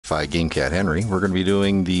Fi Gamecat Henry. We're going to be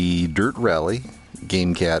doing the Dirt Rally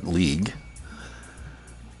Gamecat League.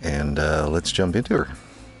 And let's jump into her.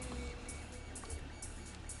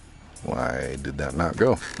 Why did that not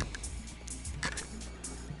go?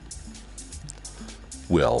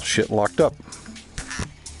 Well, shit locked up.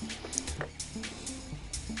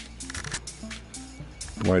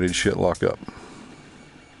 Why did shit lock up?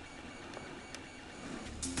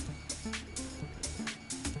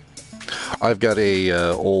 I've got a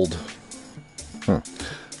old... It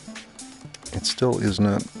still is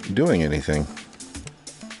not doing anything.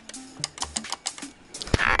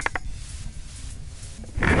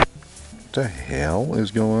 What the hell is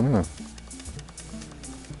going on?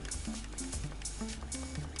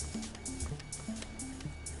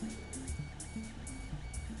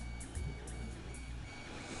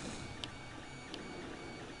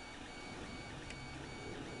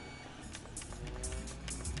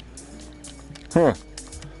 Huh.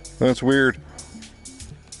 That's weird.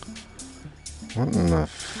 What in the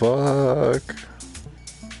fuck?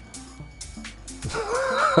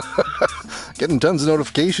 Getting tons of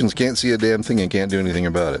notifications, can't see a damn thing and can't do anything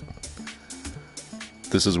about it.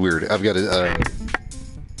 This is weird. I've got a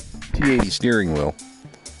T80 steering wheel,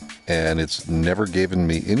 and it's never given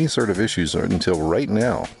me any sort of issues until right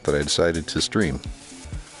now that I decided to stream.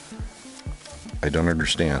 I don't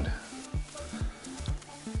understand.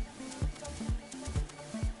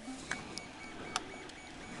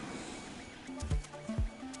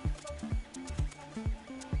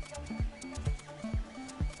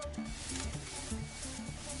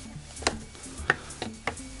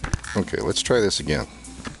 Okay, let's try this again.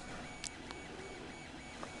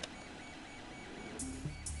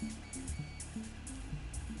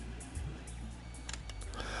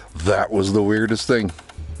 That was the weirdest thing.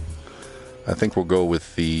 I think we'll go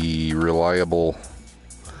with the reliable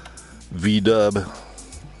V-dub.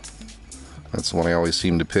 That's the one I always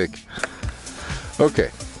seem to pick.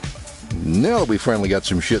 Okay, now that we finally got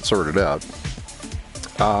some shit sorted out,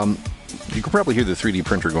 you can probably hear the 3D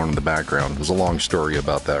printer going in the background. There's a long story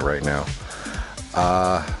about that right now.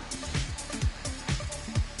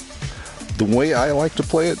 The way I like to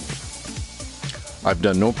play it, I've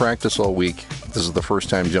done no practice all week. This is the first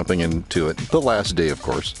time jumping into it. The last day, of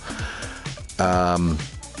course.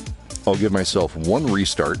 I'll give myself one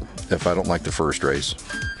restart if I don't like the first race.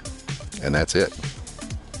 And that's it.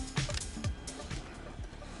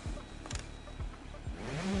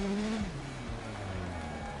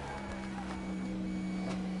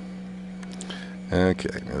 Okay,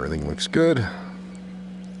 everything looks good.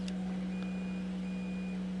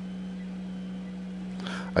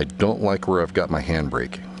 I don't like where I've got my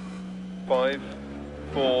handbrake. 5,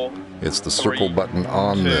 4. It's the circle button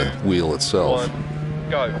on the wheel itself. 1,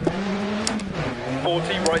 go.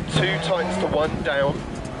 40, right 2, tightens to 1, down.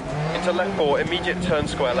 Into left 4, immediate turn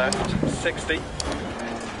square left, 60.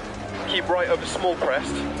 Keep right over small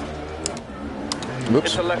crest.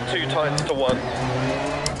 Whoops. Into left 2, tightens to 1.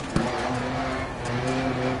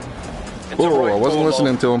 Oh, right I wasn't 4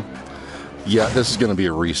 listening long. to him. Yeah, this is going to be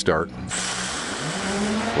a restart.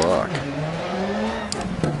 Fuck.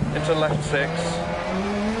 Into left 6.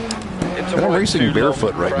 Into And I'm right racing 2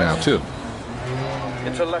 barefoot long, right now, crest. too.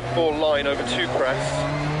 Into left 4 line over 2 crests.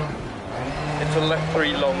 Into left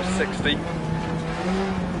 3 long 60.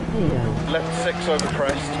 Left 6 over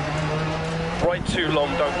crest. Right 2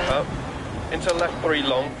 long don't cut. Into left 3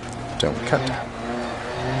 long. Don't cut.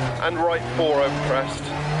 And right 4 over crest.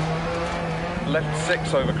 Left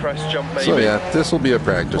 6 over crest jump maybe. So yeah, this will be a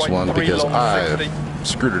practice Right one 3 because long, I 60.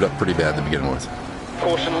 screwed it up pretty bad to begin with.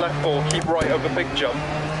 Caution left 4, keep right over big jump.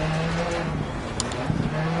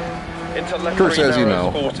 Into left Of course, 3 as you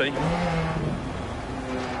narrows, know, 40.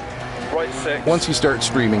 Right 6. once you start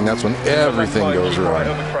streaming, that's when Into everything left 5, goes keep right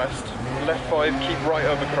wrong. over crest. Left 5, keep right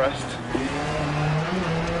over crest.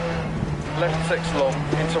 Left 6 long.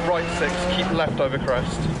 Into right 6, keep left over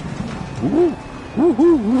crest. Woo, woo,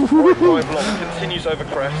 woo, woo, woo, Right woo. 5 long, continues over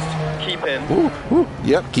crest. Keep in. Woo, woo.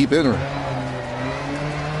 Yep, keep in.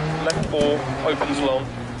 Left 4, opens long.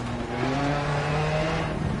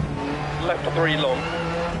 Left 3 long.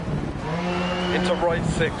 Into right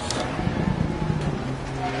 6.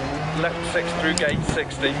 Left 6 through gate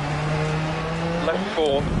 60. Left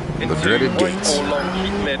 4. Into dreaded right gates. 4 long,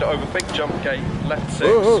 keep mid over big jump gate. Left 6.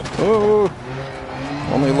 Oh, oh, oh.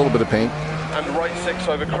 Only a little bit of paint. And right 6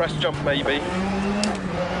 over crest jump maybe.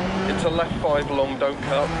 Into left 5 long, don't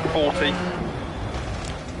cut. 40.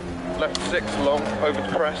 Left 6 long, over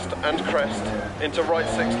crest and crest. Into right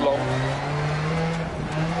 6 long.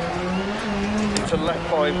 Into left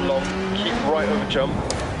 5 long, keep right over jump.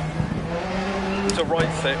 into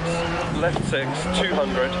right 6, left 6,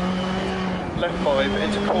 200, left 5,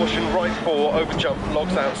 into caution, right 4, over jump,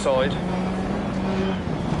 logs outside,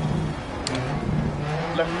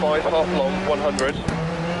 left 5, half long, 100,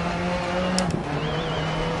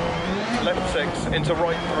 left 6, into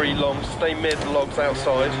right 3, long, stay mid, logs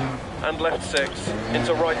outside, and left 6,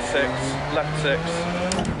 into right 6, left 6,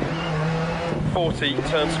 40,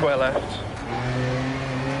 turn square left.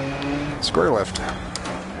 Square left.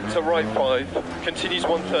 To right 5, continues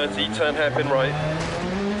 130, turn hairpin right.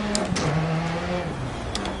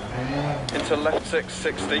 Into left 6,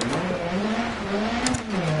 60.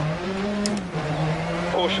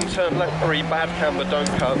 Caution, turn left 3, bad camber, don't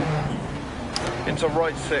cut. Into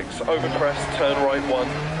right 6, over crest, turn right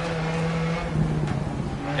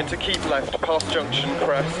 1. Into keep left, past junction,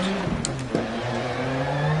 crest.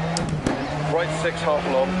 Right 6, half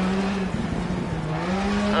long.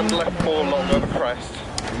 And left 4 long over crest,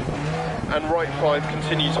 and right 5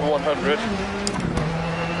 continues to 100,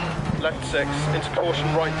 left 6 into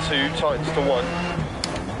caution, right 2 tightens to 1,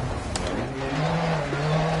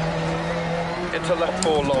 into left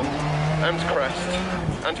 4 long and crest,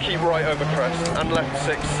 and keep right over crest, and left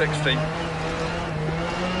 6 60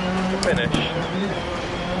 to finish.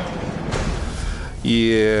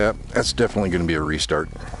 Yeah, that's definitely going to be a restart.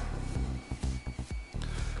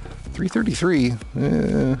 333.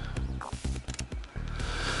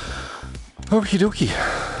 Okie dokie.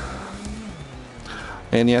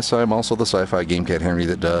 And yes, I'm also the sci-fi Gamecat Henry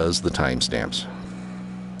that does the timestamps.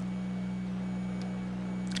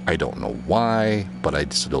 I don't know why, but I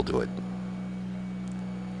still do it.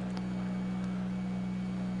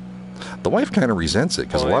 The wife kind of resents it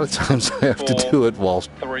because a lot of times I have to do it while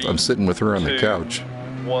I'm sitting with her on the couch.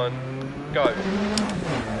 1, go.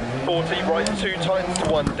 40, right 2 tightens to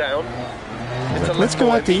 1 down. Let's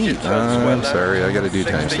go out to eat. I'm sorry, I got to do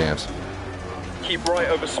timestamps. Keep right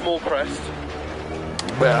over small crest.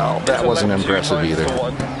 Well, that wasn't impressive either.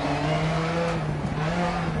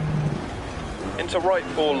 Into right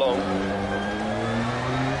 4 long.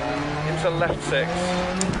 Into left 6.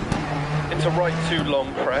 Into right 2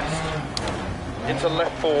 long crest. Into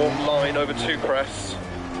left 4 line over 2 crests.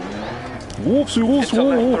 Whoopsie, whoopsie. Into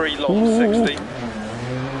left 3 long 60.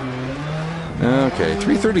 Okay,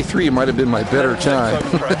 333 might have been my better time.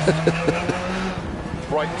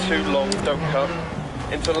 Right 2 long, don't cut.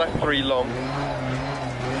 Into left 3 long.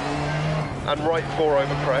 And right 4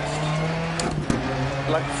 over crest.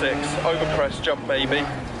 Left 6, over crest, jump baby.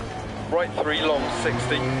 Right 3 long,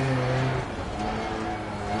 60.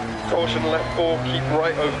 Caution, left 4, keep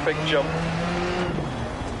right over big jump.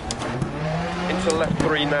 Into left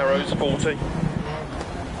 3 narrows, 40.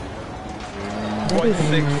 Right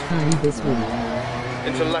 6.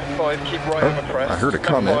 Into left 5, keep right over crest. I heard a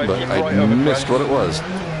comment, 5, but I right missed what it was.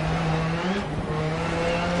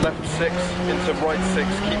 Left 6, into right 6,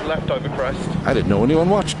 keep left over crest. I didn't know anyone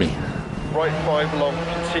watched me. Right 5 long,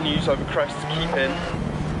 continues over crest, keep in.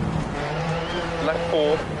 Left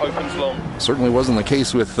 4, opens long. Certainly wasn't the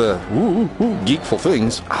case with geekful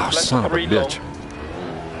things. Oh, Left son of a 3 bitch. long.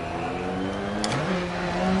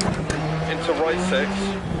 Into right 6.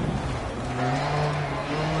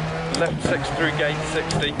 Left 6 through gate,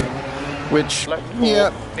 60. Which, Left 4,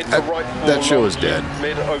 yeah, into right 4 that show long, is dead.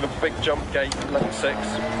 Mid over big jump gate, left 6.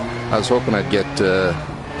 I was hoping I'd get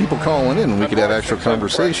people calling in and we could have actual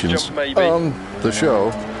conversations on the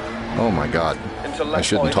show. Oh my God. I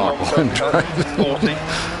shouldn't talk while I'm driving. 40.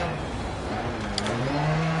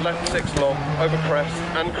 Left 6 long, over crest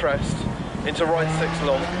and crest. Into right 6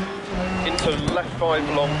 long. Into left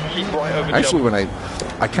 5 long, keep right over Actually, jump. when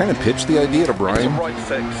I kind of pitched the idea to Brian, into right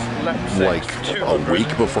 6, left 6, like 200. a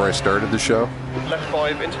week before I started the show, Left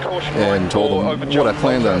 5 into caution and right, told him over what jump, I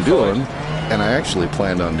planned on outside. doing, and I actually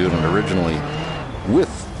planned on doing it originally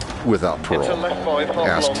without parole. Into left 5, half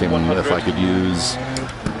Asked long, him 100. if I could use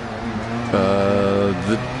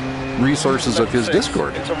the resources of his Left 6,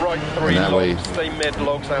 Discord, Into right 3, and that way long, stay mid,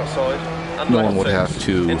 logs outside. And no left one would 6, have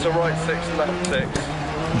to into right 6, left 6.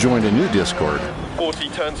 join a new Discord. 40,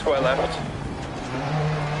 turn square left.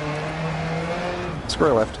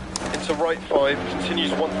 Square left. Into right 5,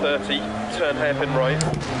 continues 130, turn hairpin right.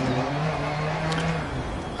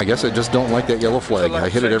 I guess I just don't like that yellow flag. I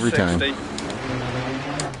hit it every time. 60.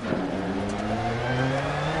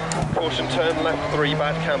 Caution, turn left 3,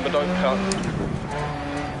 bad camber, don't cut.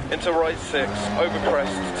 Into right 6, over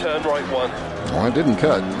crest, turn right 1. Well, I didn't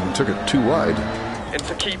cut. I took it too wide.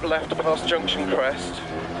 Into keep left past junction crest.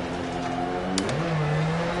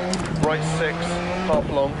 Right 6, half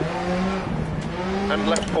long. And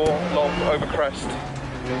left 4, long, over crest.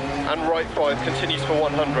 And right 5 continues for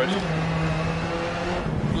 100.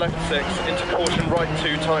 left 6, into caution right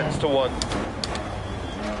 2, tightens to 1.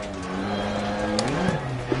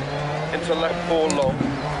 Into left 4 long,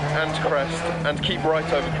 and crest, and keep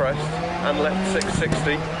right over crest, and left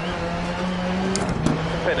 660.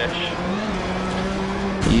 Finish.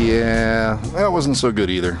 Yeah, that wasn't so good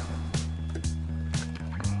either.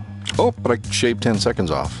 Oh, but I shaved 10 seconds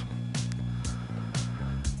off.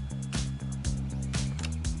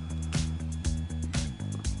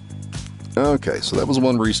 Okay, so that was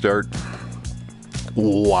one restart.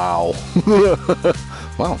 Wow.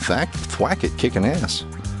 Wow, Thwack it kicking ass.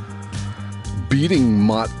 Beating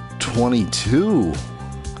Mutt 22.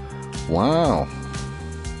 Wow.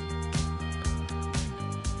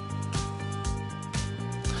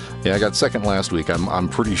 Yeah, I got second last week. I'm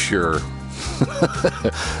pretty sure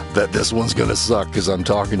that this one's gonna suck because I'm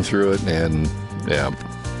talking through it, and yeah.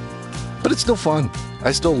 But it's still fun.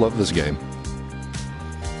 I still love this game.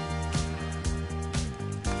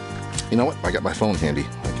 You know what? I got my phone handy.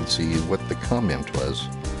 I can see what the comment was.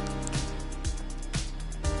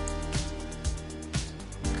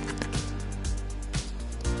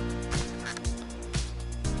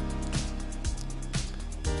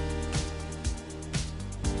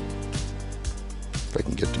 If I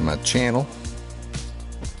can get to my channel.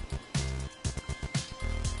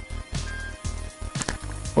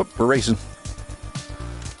 Whoop, we're racing.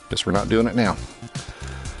 Guess we're not doing it now.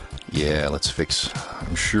 Yeah, let's fix.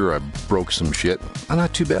 I'm sure I broke some shit. Oh,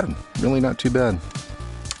 not too bad. Really not too bad.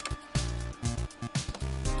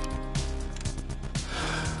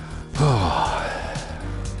 Oh.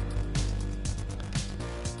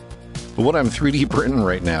 What I'm 3D printing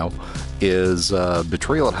right now is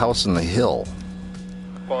Betrayal at House on the Hill.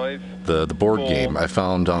 5, the board 4, game I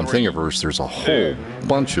found on 3, Thingiverse. There's a 2, whole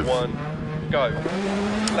bunch of... 1, go.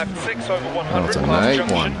 Left 6 over 100, Oh, it's a past night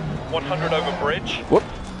junction. one. 100 over bridge. Whoop.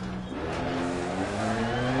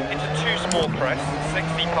 Into 2 small crest,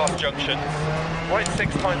 60 past junction. Right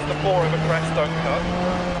 6 times the 4 over crest, don't cut.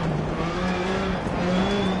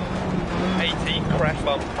 80, crest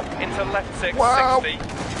bump. Into left 6, Wow. 60.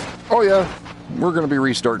 Oh yeah, we're gonna be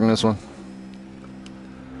restarting this one.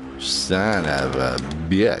 Son of a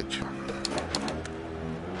bitch.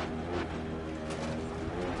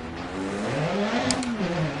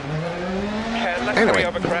 Anyway,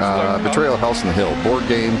 Betrayal House on the Hill, board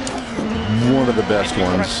game, one of the best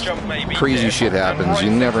ones. Crazy shit happens,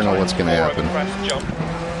 you never know what's gonna happen.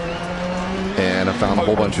 And I found a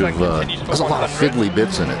whole bunch of, there's a lot of fiddly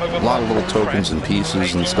bits in it, a lot of little tokens and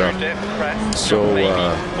pieces and stuff. So,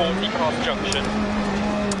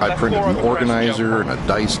 I printed an organizer and a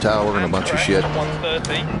dice tower and a bunch of shit.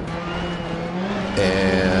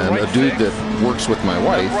 And a dude that works with my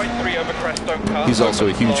wife, he's also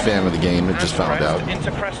a huge fan of the game, I just found out.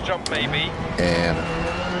 And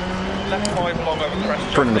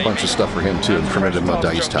printed a bunch of stuff for him too, and printed him a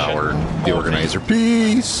dice tower and the organizer.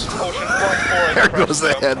 Peace! There goes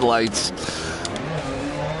the headlights.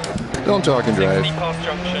 Don't talk and drive.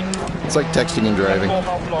 It's like texting and driving.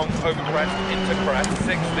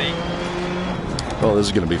 Oh, this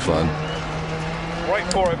is going to be fun. Right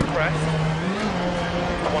 4 over crest.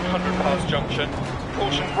 100 past junction.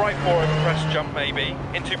 Caution right 4 over crest, jump maybe.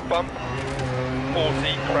 Into bump.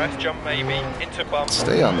 40 crest, jump maybe. Into bump.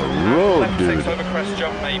 Stay on the road, left dude. 6 over crest,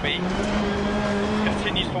 jump maybe.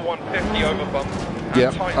 Continues for 150 over bump.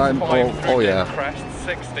 Yep, I'm. Oh yeah. Crest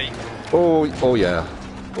 60. Oh yeah.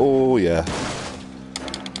 Oh yeah.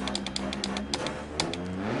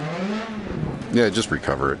 Yeah, just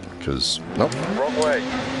recover it, because nope. Wrong way.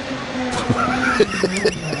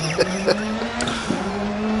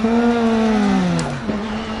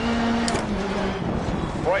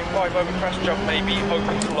 Right 5 over crest jump maybe,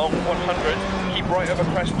 opens long 100, keep right over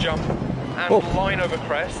crest jump, and line over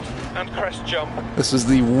crest, and crest jump. This is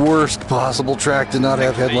the worst possible track to not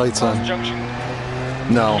have headlights on. Junction.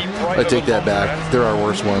 No, I take that back. There are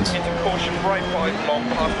worse ones. Into caution right 5 long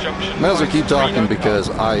past junction. Might as well keep talking because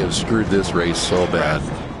I have screwed this race so bad.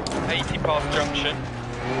 80 past junction.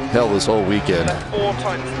 Hell, this whole weekend. Left 4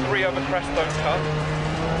 times 3 over crest, don't cut.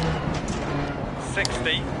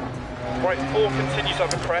 60. Right 4 continues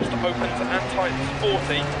over crest, opens and tightens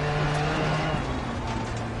 40.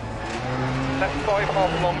 Left 5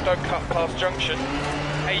 half long, don't cut past junction.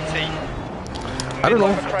 80. I don't know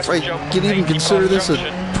if I can even consider this a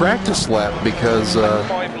practice lap because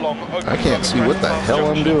I can't see what the hell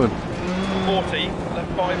I'm doing. 40.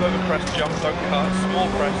 Left 5 over crest jump, don't cut. Small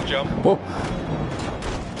crest jump. Whoa.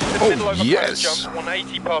 Middle Oh, over yes. crest jump,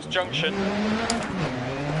 180 past junction.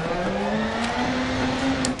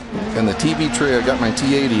 And the TV tray I got my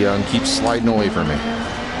T80 on keeps sliding away from me.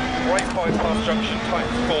 Right 5 past junction,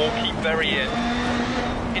 tightens 4, keep very in.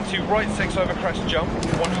 into right 6 over crest jump,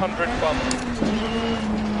 100 bump.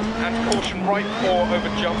 And caution right 4 over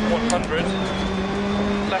jump, 100.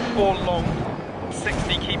 Left 4 long,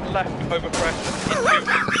 60, keep left over crest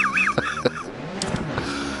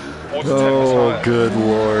into... Oh, good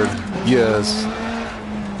Lord. Yes.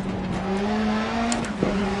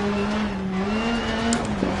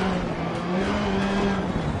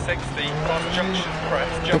 Past junction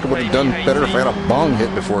crest. I think I would have done better if I had a bong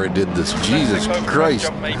hit before I did this. Jesus Christ.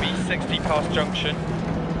 Jump maybe 60 past junction.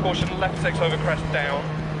 Caution left 6 over crest down.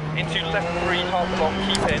 Into left 3 half long,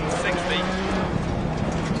 keep in 60.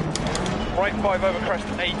 Right 5 over crest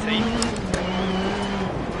 80.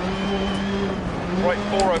 Right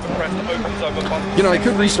 4 over crest opens over bump. You know, I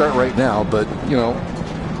could restart right now, but, you know.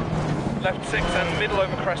 Left 6 and middle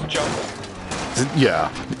over crest jump. Yeah,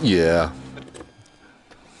 yeah.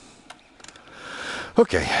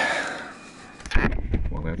 Okay.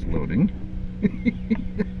 While that's loading.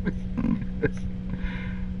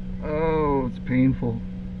 Oh, it's painful.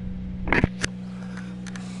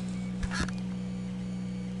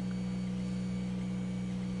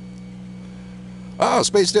 Oh,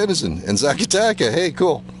 Space Denizen and Zakataka. Hey,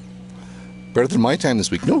 cool. Better than my time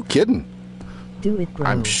this week. No kidding. Do it, bro.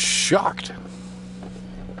 I'm shocked.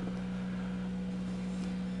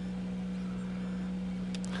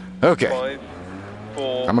 Okay. 5,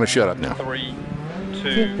 4, I'm going to shut up now. 3, 2,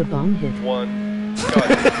 Hit the bong hit. 1. Go. 6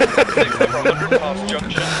 over 100 past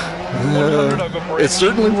junction. 100 over bridge. It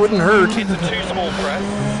certainly wouldn't hurt. Into 2 small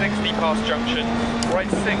crests. 60 past junction. Right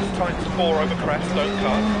 6 times 4 over crest. Don't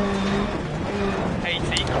cut.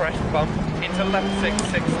 80 crest bump. Into left 6,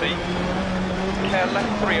 60. Care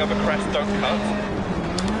left 3 over crest. Don't cut.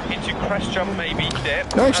 Into crest jump maybe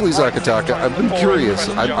dip. No, actually, Right Zakataka, I've been curious.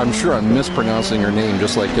 I'm sure I'm mispronouncing her name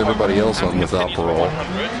just like everybody else on Without Parole.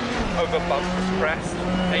 100 over bump crest.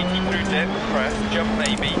 80 through dip, crest, jump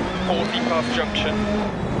maybe, 40 past junction,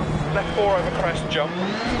 left 4 over crest jump,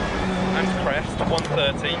 and crest,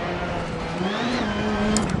 130,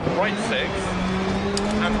 right 6,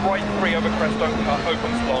 and right 3 over crest don't cut,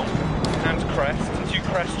 opens long, and crest, 2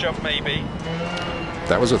 crest jump maybe.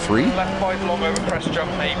 That was a 3? Left 5 long over crest jump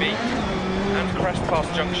maybe, and crest past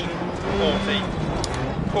junction, 40.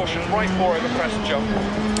 Caution, right 4 over crest jump,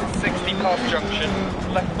 60 past junction,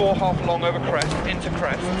 left 4 half long over crest, into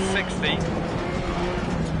crest, 60.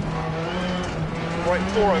 Right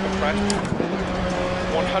 4 over crest,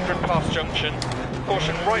 100 past junction,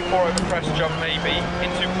 caution, right 4 over crest jump maybe,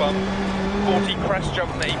 into bump, 40 crest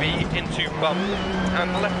jump maybe, into bump,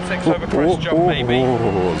 and left 6 over crest jump maybe.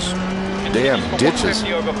 Damn ditches.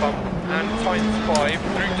 150 over bump, and times 5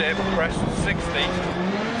 through dip, crest, 60.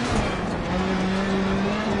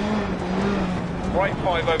 Right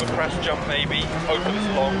 5 over crest jump maybe, opens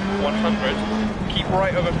long, 100. Keep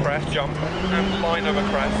right over crest jump, and line over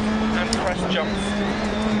crest, and crest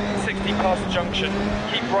jumps. 60 past junction,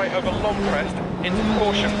 keep right over long crest, into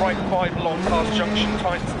caution, right 5 long past junction,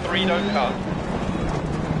 times 3 don't cut.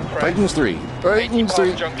 Crest, Titans 3. 80 Titans past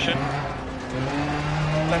 3. junction.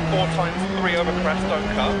 Left 4 times 3 over crest, don't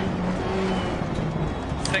cut.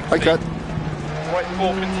 60. I cut. Right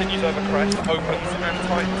 4 continues over crest, opens, and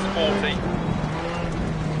tightens 40.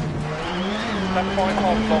 Left 5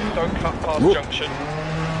 half long, don't cut past Whoop. junction.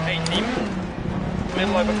 80,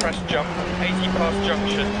 middle over crest jump, 80 past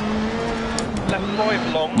junction. Left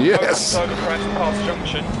 5 long, Yes. opens over crest past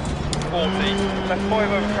junction. 40. Left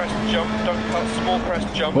 5 over crest jump, don't cut, small crest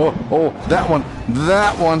jump. Oh, that one.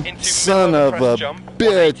 That one. Into Son middle of over a crest jump,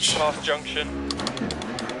 180 bitch. past junction.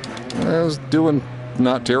 I was doing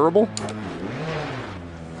not terrible.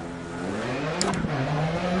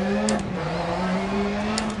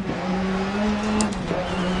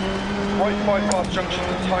 Right 5 past junction,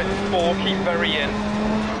 tightens 4, keep very in.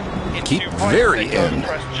 Into Keep right very 6 over in.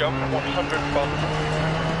 crest jump, 100 bump.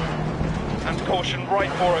 And caution,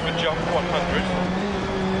 right 4 over jump, 100.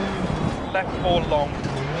 Left 4 long,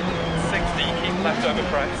 60, keep left over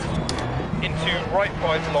crest. Into right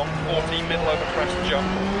 5 long, 40, middle over crest jump.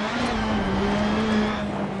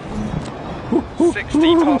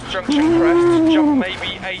 60 past junction crest, jump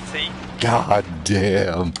maybe 80. God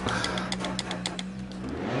damn.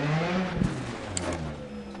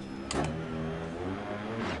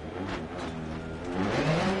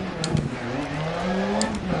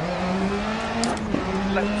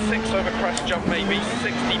 Left 6 over crest jump maybe,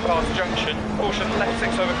 60 past junction. Caution, left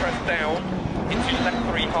 6 over crest down. Into left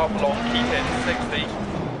 3 half long, keep in, 60.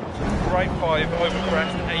 Right 5 over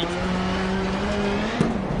crest, 8.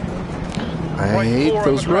 I Right hate 4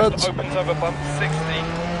 those over crest, ruts. opens over bump, 60.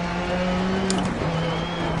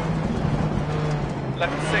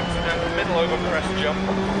 Left 6 and middle middle over crest jump,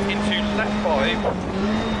 into left 5,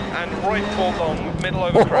 and right 4 long, middle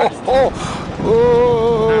over crest. Oh,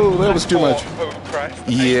 that left was too 4 much. over crest.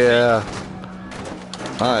 80. Yeah.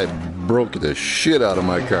 I broke the shit out of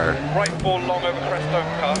my car. Right 4 long over crest,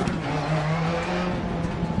 don't cut.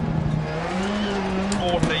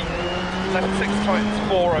 40. Left 6 tightens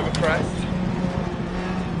 4 over crest.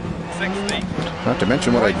 60. Not to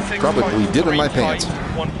mention what Right I 6 probably tightens did in 3 my tight, pants.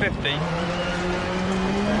 150.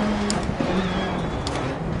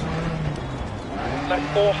 Left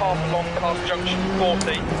 4 half long past junction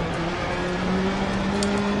 40.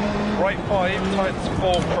 Right 5 tightens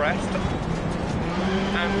 4 crest.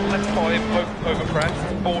 And left 5 over crest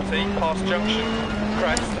 40 past junction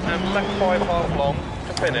crest. And left 5 half long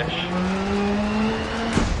to finish.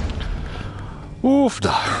 Oof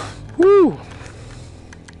da. Woo.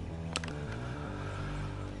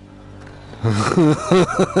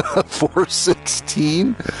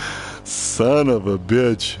 416? Son of a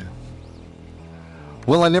bitch.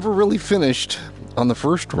 Well, I never really finished on the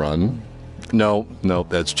first run. No,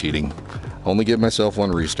 that's cheating. Only give myself one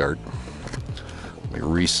restart. Let me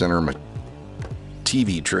recenter my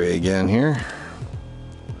TV tray again here.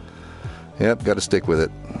 Yep, got to stick with it.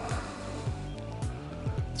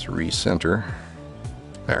 Let's recenter.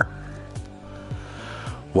 There.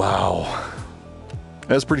 Wow.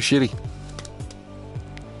 That's pretty shitty.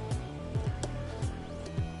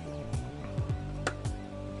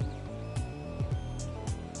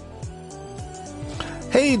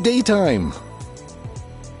 Hey, daytime!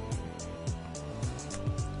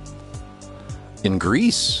 In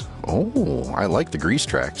Greece. Oh, I like the Grease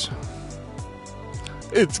tracks.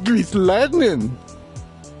 It's Grease lightning!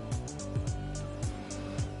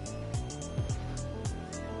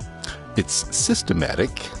 It's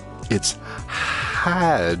systematic. It's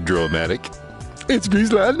hydromatic. It's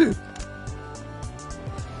Grease lightning!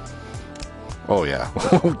 Oh, yeah.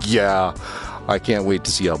 Oh, yeah. I can't wait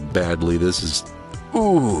to see how badly this is.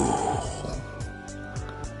 Ooh.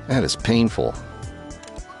 That is painful.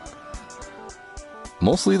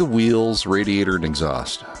 Mostly the wheels, radiator, and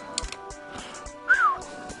exhaust.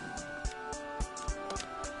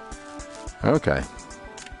 Okay.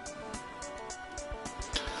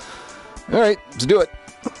 Alright, let's do it.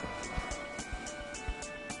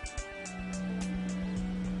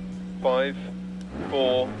 5,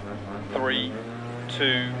 4, 3,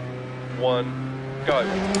 2, 1. Go.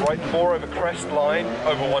 Right 4 over crest line,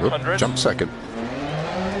 over 100. Jump second.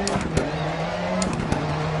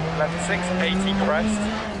 Left 6, 80 crest.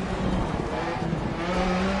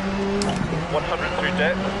 100 through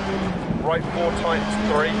dip. Right 4 tightens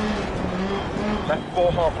 3. Left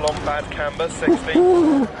 4 half long bad camber, 60.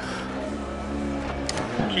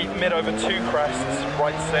 Keep mid over 2 crests,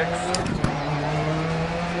 right 6.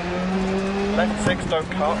 Left 6,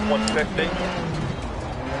 don't cut, 150.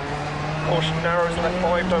 Caution narrows, left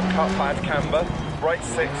 5, don't cut, bad camber. Right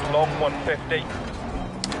 6, long, 150.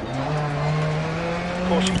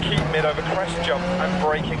 Caution, keep mid over crest jump and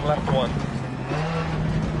braking left 1.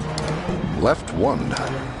 Left 1.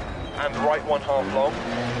 And right 1 half long.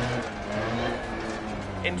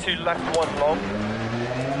 Into left 1 long.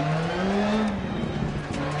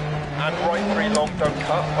 And right 3 long, don't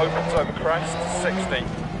cut, opens over crest, 60.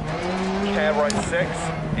 Care right 6,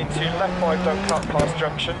 into left 5, don't cut, past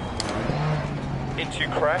junction. Into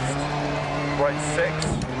crest, right 6,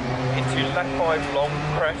 into left 5 long,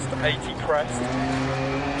 crest, 80 crest.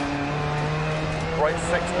 Right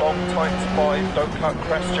 6 long, tightens 5, don't cut,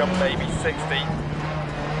 crest jump maybe, 60.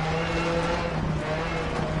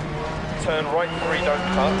 Turn right 3, don't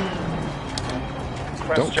cut.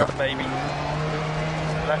 Crest Don't jump cut. maybe.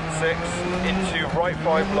 Left 6, into right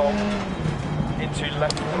 5 long, into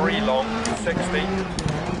left 3 long, 60.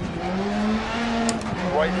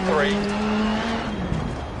 Right 3,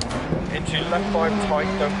 into left 5 tight,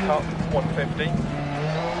 don't cut, 150.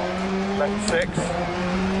 Left 6,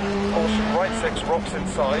 caution, right 6 rocks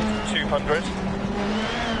inside, 200.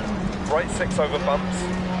 Right 6 over bumps,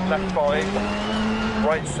 left 5,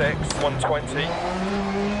 right 6, 120.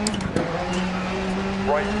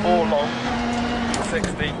 Right 4 long,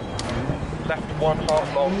 60. Left 1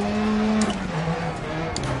 half long.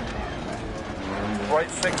 Right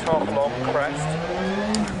 6 half long, crest.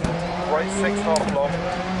 Right 6 half long,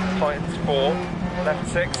 tightens 4. Left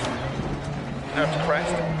 6, out to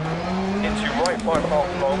crest. Into right 5 half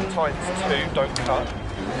long, tightens 2, don't cut.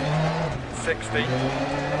 60.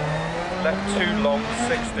 Left 2 long,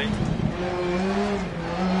 60.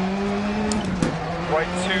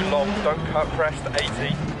 Right 2 long, don't cut, crest,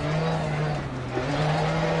 80.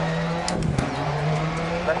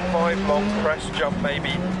 Left 5 long, crest, jump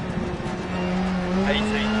maybe,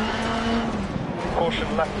 80. caution,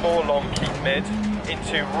 left 4 long, keep mid.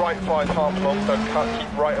 Into right 5 half long, don't cut,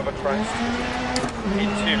 keep right over crest.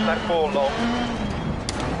 Into left 4 long.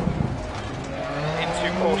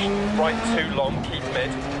 Into caution, right 2 long, keep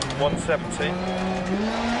mid. 170.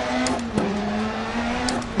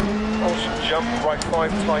 Caution, jump, right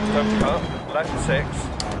 5 tight, don't cut. Left 6.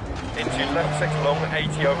 Into left 6 long,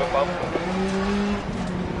 80 over bump.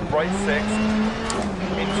 Right 6.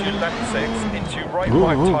 Into left 6, into right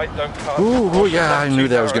 5 tight, don't cut. Ooh, yeah, I knew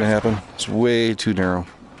that was going to narrow. happen. It's way too narrow.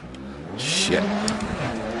 Shit.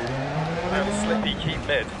 And slippy, keep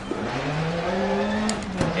mid.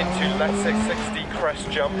 Into left 660,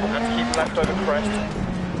 crest jump, and keep left over crest.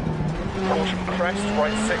 Caution crest,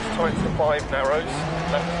 right 6 tights to 5 narrows.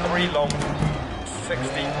 Left 3 long,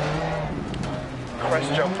 60.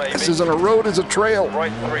 Crest jump maybe. This isn't a road, it's a trail.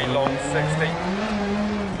 Right 3 long, 60.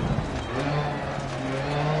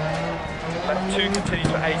 Left 2 continues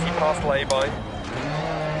for 80 past lay-by.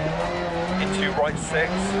 Into right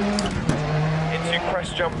 6. Into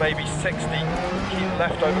crest jump maybe 60. Keep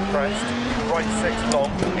left over crest. Right 6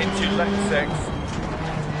 long. Into left 6.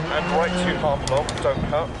 And right 2 half long. Don't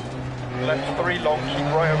cut. Left 3 long.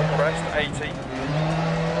 Keep right over crest. 80.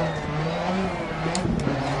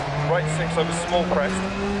 Right 6 over small crest.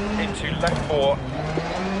 Into left 4.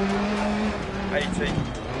 80.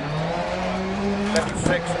 Left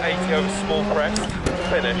 6, 80 over small crest,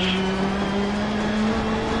 finish.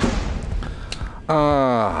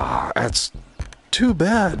 That's too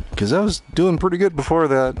bad, because I was doing pretty good before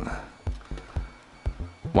that.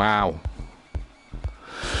 Wow.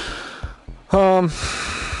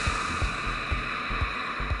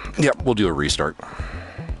 Yep, we'll do a restart.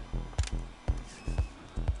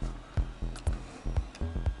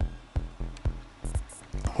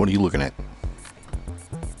 What are you looking at?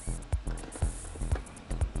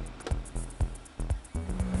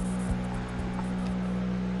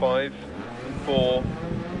 Five, 4,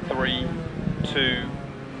 3, 2,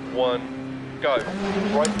 1, go.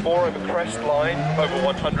 Right 4 over crest line, over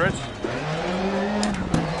 100.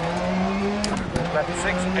 Left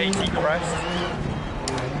 6, 80 crest.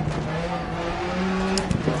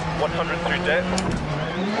 100 through dip.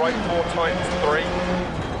 Right 4 times 3.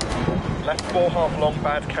 Left 4 half long,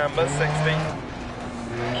 bad camber, 60.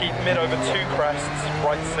 Keep mid over 2 crests,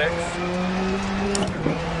 right 6.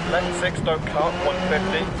 Left 6, don't cut,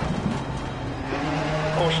 150.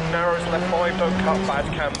 Caution narrows, left 5, don't cut, bad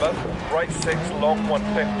camber. Right 6, long,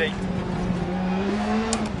 150.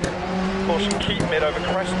 Caution, keep mid over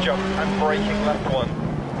crest jump and braking left 1.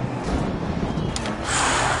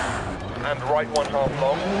 And right 1 half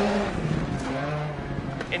long.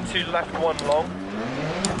 Into left 1 long.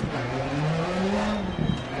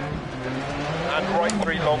 And right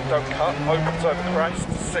 3 long, don't cut, opens over crest,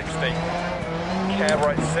 60. Care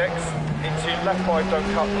right 6, into left 5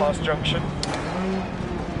 don't cut past junction,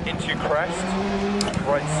 into crest,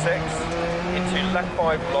 right 6, into left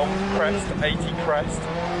 5 long, crest, 80 crest,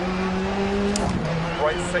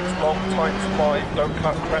 right 6 long times 5, don't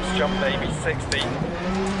cut crest jump maybe, 60,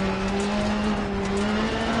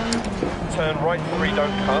 turn right 3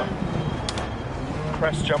 don't cut,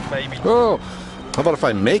 crest jump maybe. Oh, how about if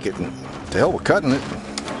I make it? To hell with cutting it.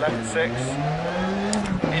 Left 6,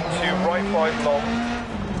 into right 5 long,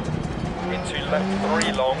 into left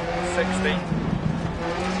 3 long, 60,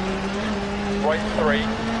 right 3,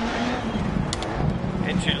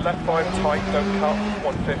 into left 5 tight, don't cut,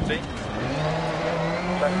 150,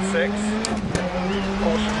 left 6,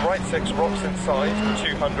 caution right 6, rocks inside,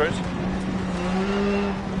 200,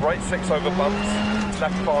 right 6 over bumps,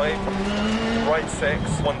 left 5, right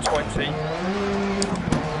 6, 120,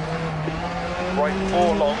 right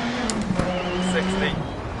 4 long, 60,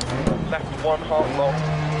 left 1 half long,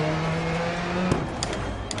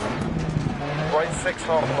 right 6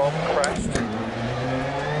 half long, crest,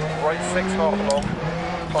 right 6 half long,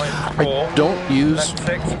 times 4, I don't use left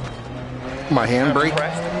 6, my handbrake,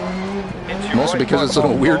 crest, into mostly right because 1 it's in a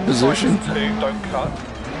half weird long, position. times 2, don't cut,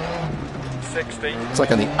 60, It's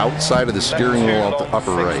like on the outside of the steering wheel at the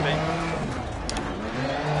upper right.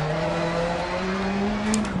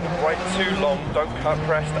 Right 2 long, don't cut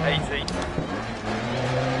crest, 80.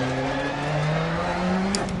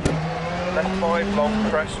 Left 5 long,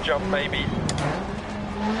 crest jump maybe,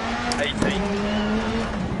 80.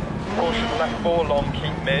 Caution left 4 long,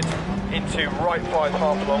 keep mid. Into right 5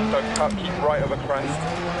 half long, don't cut, keep right over crest.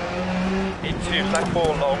 Into left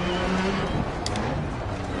 4 long.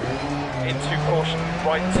 Into caution,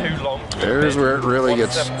 right 2 long, keep There's mid. where it really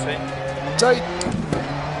gets 170. tight.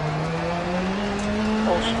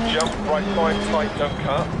 Caution jump, right 5 tight, don't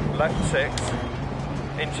cut, left 6,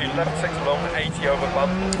 into left 6 long, 80 over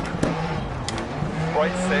bump,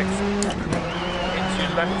 right 6,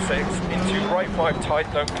 into left 6, into right 5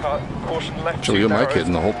 tight, don't cut, caution left Actually, 2 you might narrows,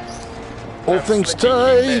 hitting the whole left thing's slippy, keep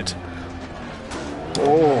tight. mid.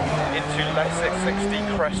 Oh, Into left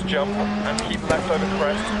 660, crest jump, and keep left over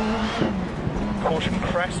crest. Caution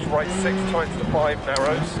crest, right 6 tightens to 5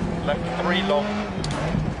 narrows, left 3 long,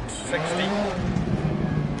 60.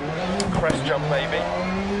 Crest jump maybe,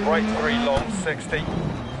 right 3 long, 60.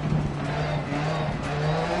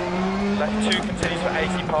 Left 2 continues for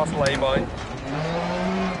 80 past lay-by.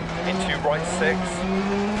 Into right 6.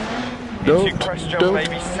 Into crest jump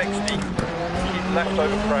maybe 60. Keep left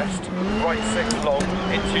over crest. Right 6 long.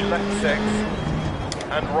 Into left 6.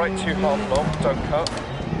 And right 2 half long. Don't cut.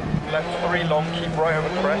 Left 3 long. Keep right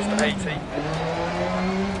over crest. 80.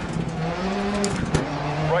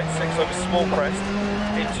 Right 6 over small crest.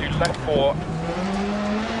 Into left 4.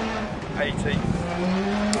 80.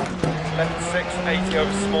 Left 6, 80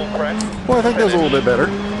 over small crest. well, I think that was a little bit better.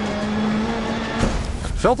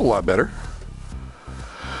 Felt a lot better.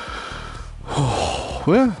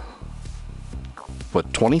 Well,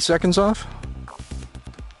 what, 20 seconds off?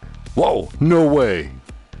 Whoa, no way.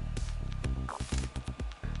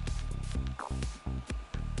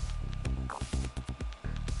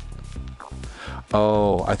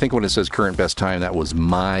 Oh, I think when it says current best time, that was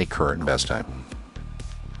my current best time.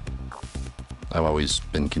 I've always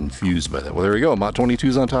been confused by that. Well, there we go. Mach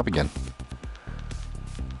 22's on top again.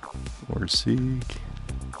 Or seek.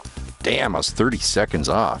 Damn, I was 30 seconds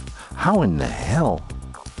off. How in the hell?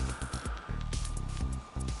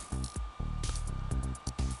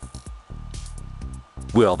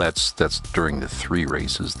 Well, that's during the 3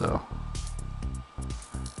 races, though.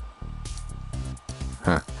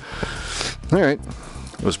 Huh. All right.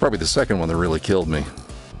 It was probably the second one that really killed me.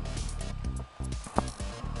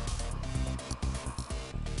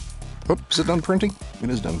 Oh, is it done printing? It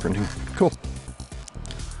is done printing. Cool.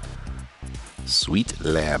 Sweet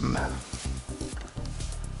lamb.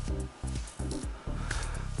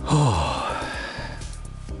 Oh.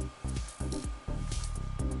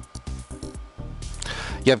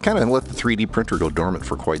 Yeah, I've kind of let the 3D printer go dormant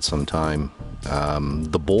for quite some time.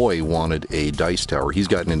 The boy wanted a dice tower. He's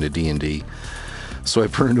gotten into D&D. So I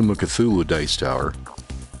printed him a Cthulhu dice tower.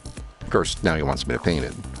 Of course, now he wants me to paint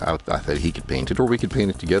it. I thought he could paint it, or we could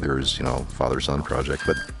paint it together as, you know, father-son project,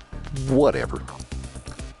 but whatever.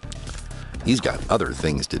 He's got other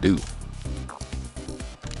things to do.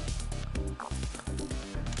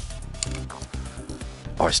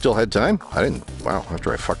 Oh, I still had time? I didn't. Wow,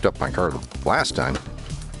 after I fucked up my car last time,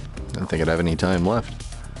 I didn't think I'd have any time left.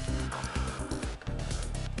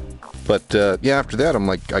 But, yeah, after that, I'm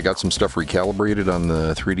like, I got some stuff recalibrated on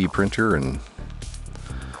the 3D printer and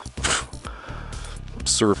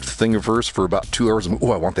surfed Thingiverse for about 2 hours.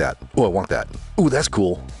 Oh, I want that. Oh, I want that. Oh, that's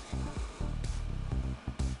cool.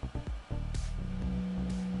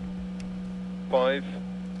 Five,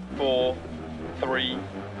 4, 3,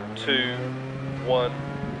 2, 1,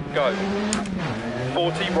 go.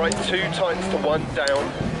 40, right 2, tightens to 1,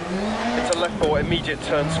 down. Into left 4, immediate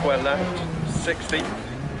turn, square left. 60.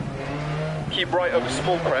 Keep right over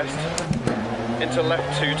small crest. Into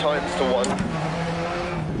left 2, tightens to 1.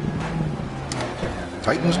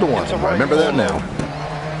 Tightens to 1. Into I right remember that 4 now.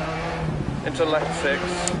 long. Into left 6.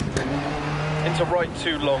 Into right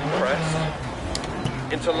 2, long crest.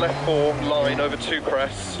 Into left 4, line over 2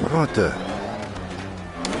 crests. What the?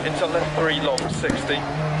 Into left 3, long 60.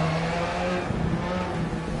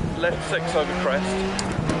 Left 6 over crest.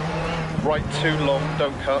 Right 2, long,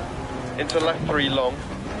 don't cut. Into left 3, long.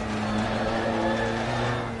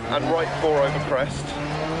 And right 4 over crest.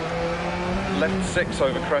 Left 6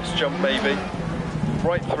 over crest, jump maybe.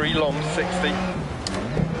 Right 3 long, 60.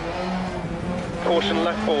 Caution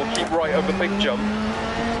left 4, keep right over big jump.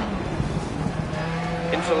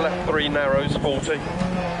 Into left 3 narrows, 40.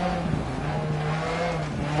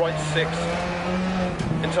 Right 6.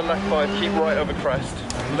 Into left 5, keep right over crest.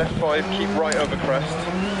 Left 5, keep right over crest.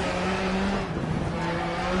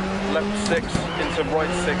 Left 6, into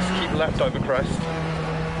right 6, keep left over crest.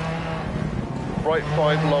 Right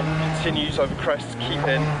 5 long, continues over crest, keep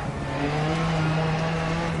in.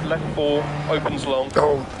 Left 4, opens long.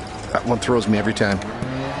 Oh, that one throws me every time.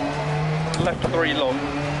 Left 3 long.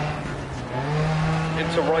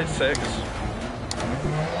 Into right 6.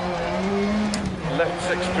 Left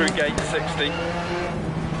 6 through gate, 60.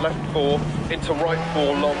 Left 4, into right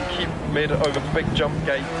 4 long, keep mid over big jump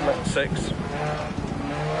gate, left 6.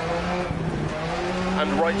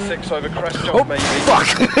 And right 6 over crest jump, Oh, maybe. fuck!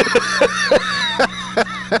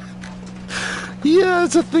 Yeah,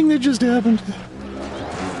 it's a thing that just happened.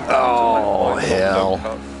 Oh, Left 5 long, hell. don't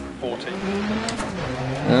cut, 40.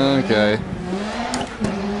 Okay.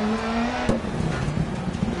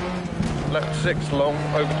 left 6 long,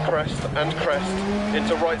 over the crest and crest,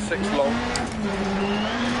 into right 6 long,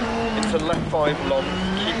 into left 5 long,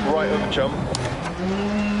 keep right over jump,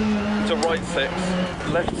 into right 6,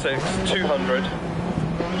 left 6, 200,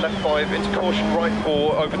 left 5, into caution, right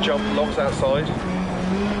 4, over jump, logs outside,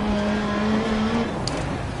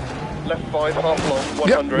 left 5, half long,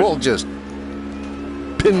 100. Yep, we'll just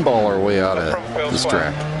pinball our way out of this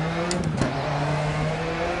track.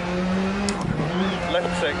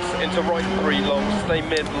 Left 6, into right 3 long, stay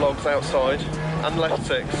mid, logs outside, and left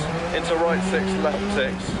 6, into right 6, left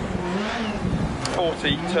 6,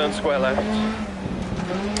 40, turn square left,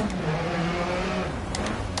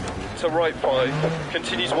 to right 5,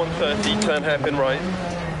 continues 130, turn hairpin right,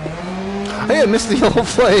 Hey, I missed the yellow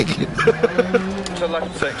flag. to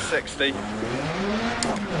left 6, 60,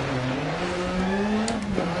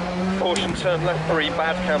 caution, turn left 3,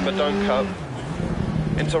 bad camber, don't cut,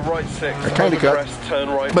 into right 6, I kind of cut, crest, turn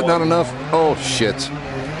right but 1. not enough. Oh, shit.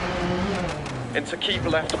 Into keep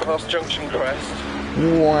left past junction crest.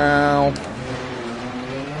 Wow.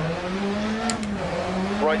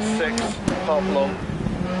 Right 6, half long.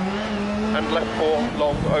 And left 4,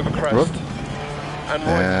 long, over crest. Whoop. And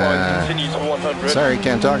right 5 continues to 100. Sorry,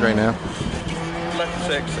 can't talk right now. Left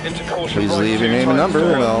 6, into caution. Please right leave 2, your name and times number,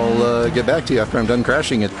 to and 1. I'll get back to you after I'm done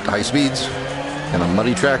crashing at high speeds and a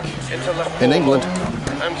muddy track Into left 4, in England. long,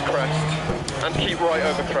 and crest. And keep right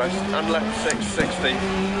over crest. And left 6, 60.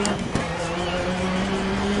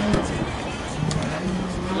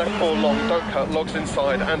 Left 4 long, don't cut, logs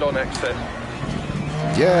inside and on exit.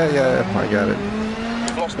 Yeah, I got it.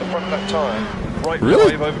 You've lost the front left tyre. Right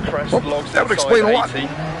Really? 5 over crest, Well, logs that would inside, explain a lot. 80.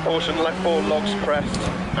 Caution, left 4 logs crest,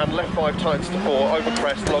 and left 5 tightens to 4, over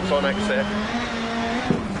crest, logs on exit.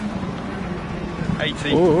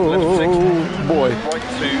 80, left 6, Oh, boy. right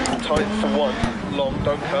 2, tightens to 1, long,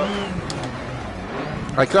 don't cut.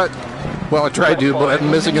 I cut. Well, I tried to, but I'm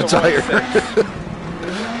missing a Into right tire. 6.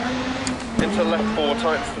 Into left 4,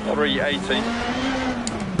 tightens to 3, 80.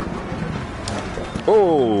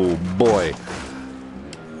 Oh, boy.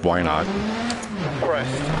 Why not?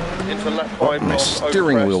 Crest, into left 5 My long,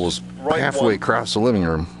 steering over wheel crest, was right halfway 1, across the living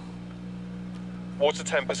room. water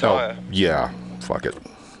temper Oh, tyre. yeah. Fuck it.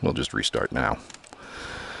 We'll just restart now.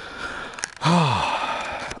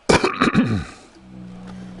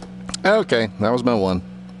 Okay, that was my one.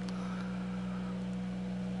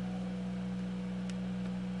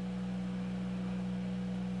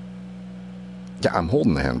 Yeah, I'm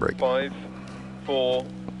holding the handbrake. 5, 4,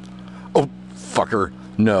 Oh, fucker.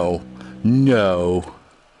 No. No.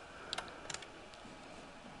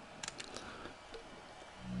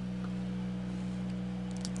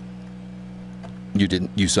 You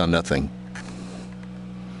didn't. You saw nothing.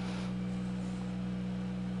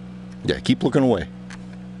 Yeah, keep looking away.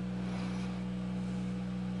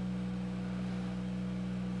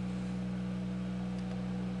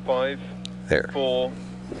 five, There. 4,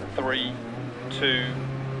 3, 2,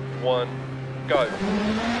 1, go.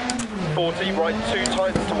 40, right 2,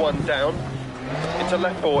 tightens to 1, down. Into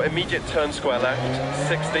left 4, immediate turn square left,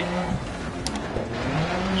 60.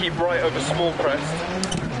 Keep right over small crest.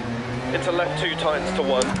 Into left 2, tightens to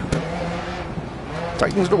 1.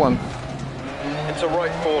 Tightens to 1. Into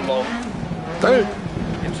right 4, long. There.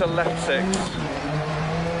 Into left 6.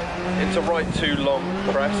 Into right 2, long,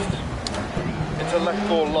 crest. Into left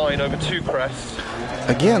 4, line over 2 crests.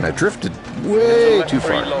 Again, I drifted Into way left too 3,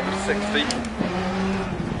 far. long, 60.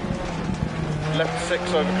 Left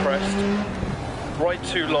 6 over crest. Right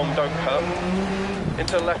 2, long, don't cut.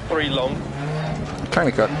 Into left 3, long. Kind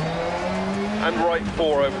of cut. And right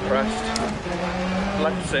 4 over crest.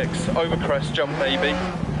 Left 6, over crest, jump maybe.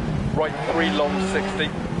 Right 3, long, 60.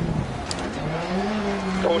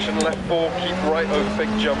 Caution, left 4, keep right over big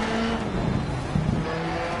jump.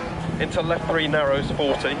 Into left 3, narrows,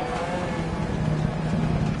 40.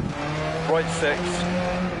 Right 6.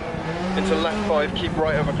 Into left 5, keep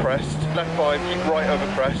right over crest. Left 5, keep right over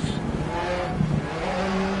crest.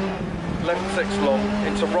 Left 6, long.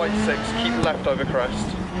 Into right 6, keep left over crest.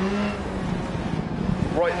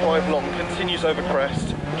 Right 5, long, continues over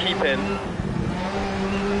crest. Keep in.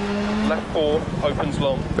 Left 4, opens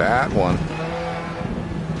long. That one.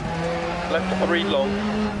 Left 3, long.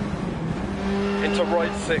 Into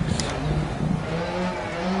right 6.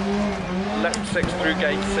 Left 6 through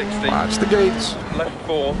gate, 60. Watch the gates. Left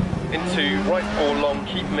 4 into right 4 long,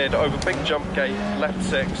 keep mid over big jump gate, left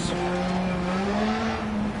 6.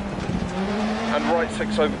 And right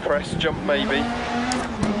 6 over crest, jump maybe.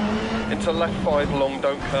 Into left 5 long,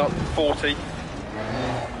 don't cut, 40.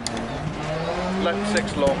 Left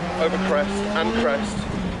 6 long, over crest and crest.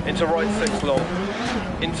 Into right 6 long.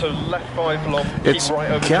 Into left 5 long, It's keep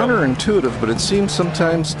right over jump. counterintuitive, but it seems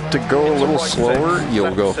sometimes to go a Into little right slower, 6, you'll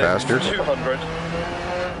left go 6, faster. 200.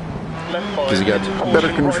 Left 5, 'Cause you got into better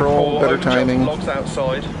caution, control, right 4, better over jump, timing. logs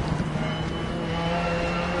outside.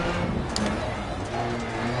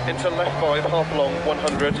 Into left 5, half long,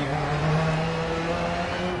 100.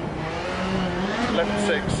 Left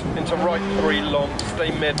 6, into right 3 long,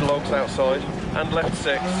 stay mid, logs outside. And left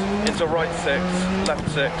 6, into right 6, left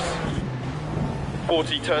 6.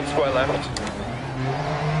 40, turn square left.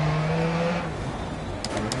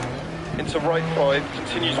 Into right 5,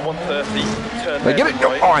 continues 130, turn I get it.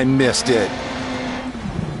 right. Oh, I missed it.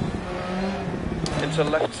 Into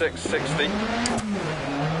left 6, 60.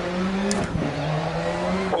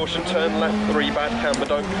 Caution, turn left 3, bad camber,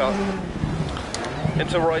 don't cut.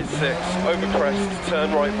 Into right 6, over crest,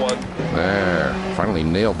 turn right 1. There, finally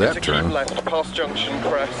nailed that Into turn. keep left, past junction,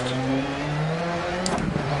 crest.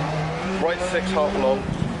 Right 6, half long.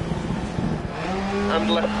 And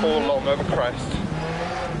left 4 long, over crest.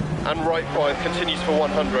 And right 5, continues for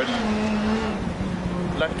 100.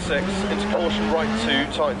 Left 6, into caution, right 2,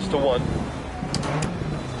 tightens to 1.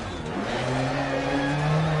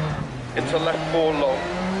 Into left 4 long,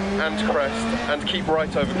 and crest, and keep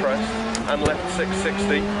right over crest. And left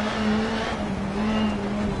 660.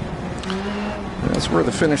 That's where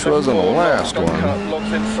the finish was on the last long, one. cut,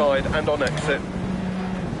 logs inside and on exit.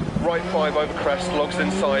 Right 5 over crest, logs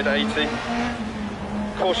inside 80.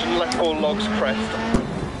 Caution, left 4 logs crest.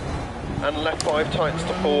 And left 5 tightens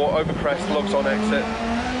to 4, over crest, logs on exit.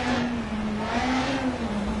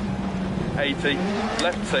 80.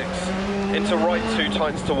 Left 6. Into right 2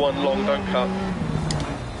 tightens to 1, long, don't cut.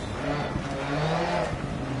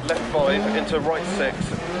 Left 5, into right 6,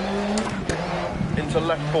 into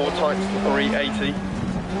left 4, tightens to 3, 80.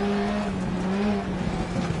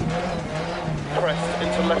 Crest,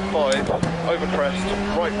 into left 5, over crest,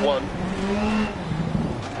 right 1,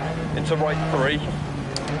 into right 3.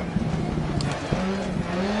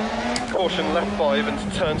 Caution, left 5, into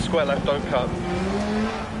turn square left, don't cut.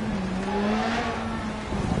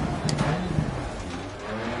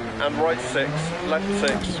 And right 6, left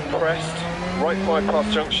 6, crest, right 5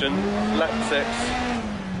 past junction, left 6,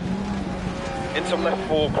 into left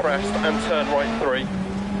 4 crest and turn right 3,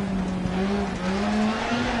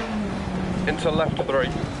 into left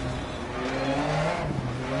 3,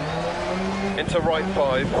 into right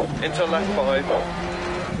 5, into left 5,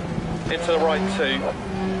 into right 2,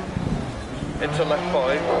 into left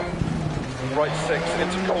 5, right 6,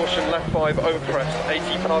 into caution, left 5 over crest,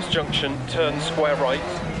 80 past junction, turn square right.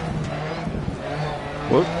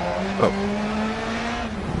 Whoop. Oh.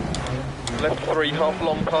 Left 3, half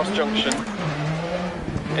long past junction.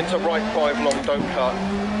 Into right 5 long, don't cut.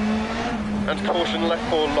 And caution, left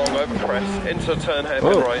 4 long over crest. Into turn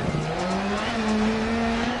hairpin right.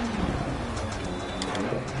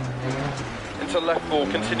 Into left 4,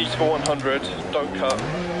 continues for 100, don't cut.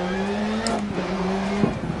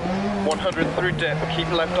 100 through dip,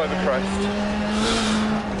 keep left over crest.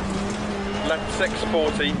 Left 6,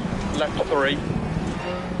 40, left 3.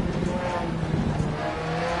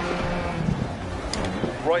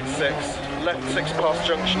 Right 6, left 6 past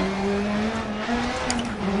junction.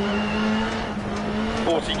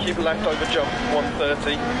 40, keep left over jump,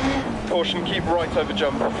 130. Caution, keep right over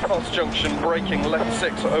jump, past junction, braking, left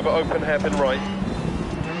 6 over open hairpin right.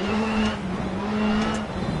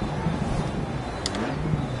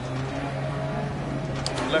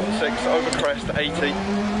 Left 6 over crest, 80.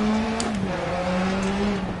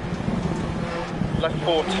 Left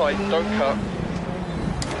 4 tight, don't cut.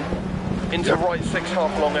 Into right 6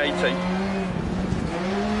 half long, 80.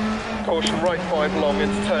 Caution, right 5 long,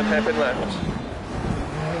 into turn hairpin left.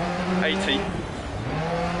 80.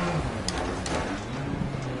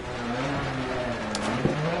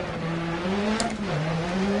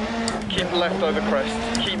 Keep left over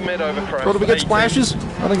crest, keep mid over crest. Oh, do we get 80. splashes?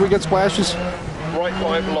 I think we get splashes. Right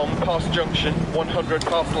 5 long, past junction, 100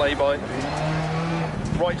 past lay-by.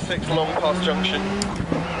 Right 6 long, past junction.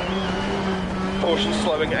 Caution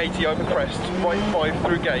slowing, 80 over crest. Right 5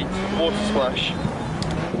 through gate, water splash.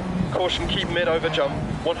 Caution, keep mid over jump.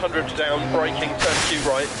 100 down, braking, turn Q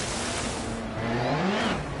right.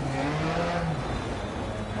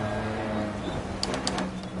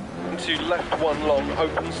 Into left 1 long,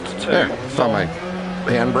 opens to 2. There, found my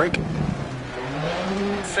handbrake.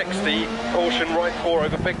 60, caution, right 4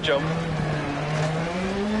 over big jump.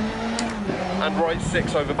 And right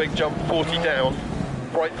 6 over big jump, 40 down.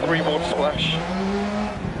 Right 3 water splash.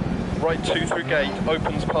 Right 2 through gate,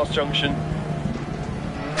 opens past junction.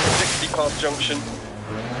 60 past junction.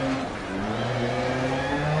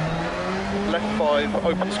 left 5,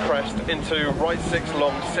 opens crest, into right 6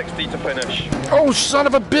 long, 60 to finish. Oh, son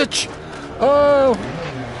of a bitch! Oh!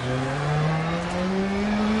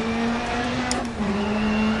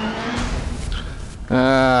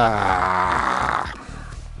 Ah,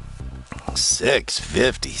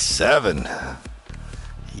 657.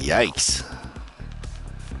 Yikes.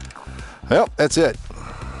 Well, that's it.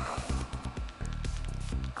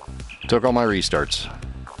 Took all my restarts.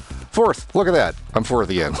 4th. Look at that. I'm 4th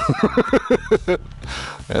again.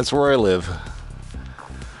 That's where I live.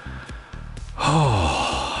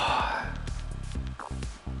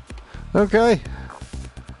 Okay.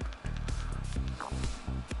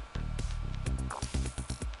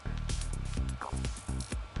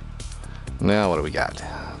 Now what do we got?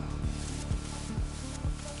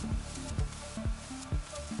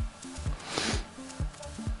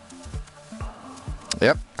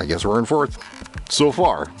 Yep, I guess we're in 4th so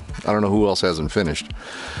far. I don't know who else hasn't finished.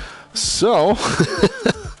 So,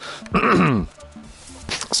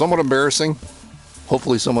 somewhat embarrassing,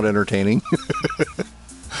 hopefully somewhat entertaining.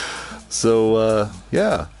 So,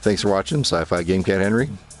 yeah, thanks for watching. Sci-Fi Gamecat Henry.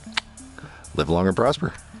 Live long and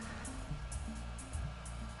prosper.